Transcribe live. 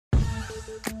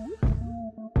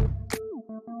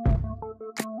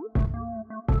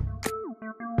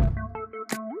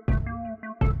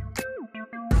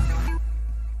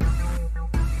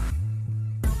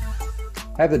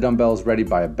Have the dumbbells ready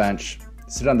by a bench.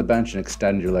 Sit on the bench and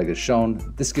extend your leg as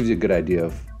shown. This gives you a good idea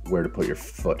of where to put your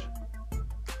foot.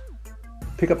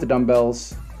 Pick up the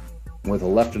dumbbells with a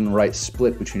left and right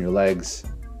split between your legs.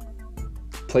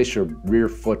 Place your rear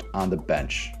foot on the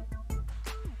bench.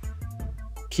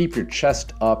 Keep your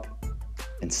chest up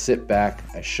and sit back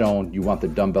as shown. You want the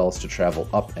dumbbells to travel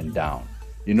up and down.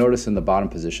 You notice in the bottom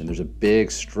position there's a big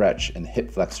stretch in the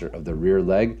hip flexor of the rear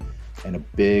leg and a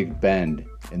big bend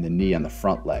in the knee on the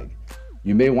front leg.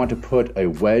 You may want to put a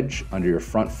wedge under your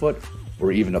front foot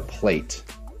or even a plate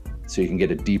so you can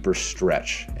get a deeper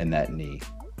stretch in that knee.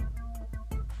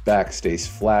 Back stays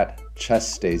flat,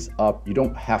 chest stays up. You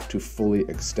don't have to fully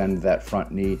extend that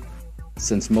front knee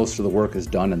since most of the work is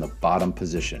done in the bottom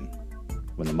position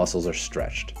when the muscles are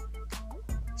stretched.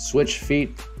 Switch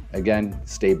feet. Again,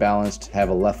 stay balanced. Have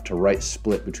a left to right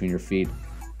split between your feet.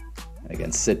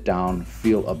 Again, sit down,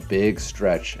 feel a big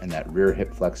stretch in that rear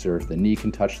hip flexor. The knee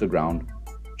can touch the ground,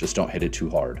 just don't hit it too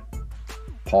hard.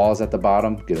 Pause at the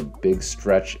bottom, get a big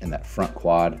stretch in that front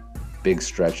quad, big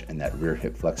stretch in that rear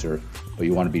hip flexor, but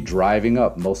you want to be driving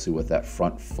up mostly with that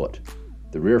front foot.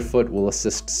 The rear foot will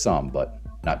assist some, but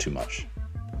not too much.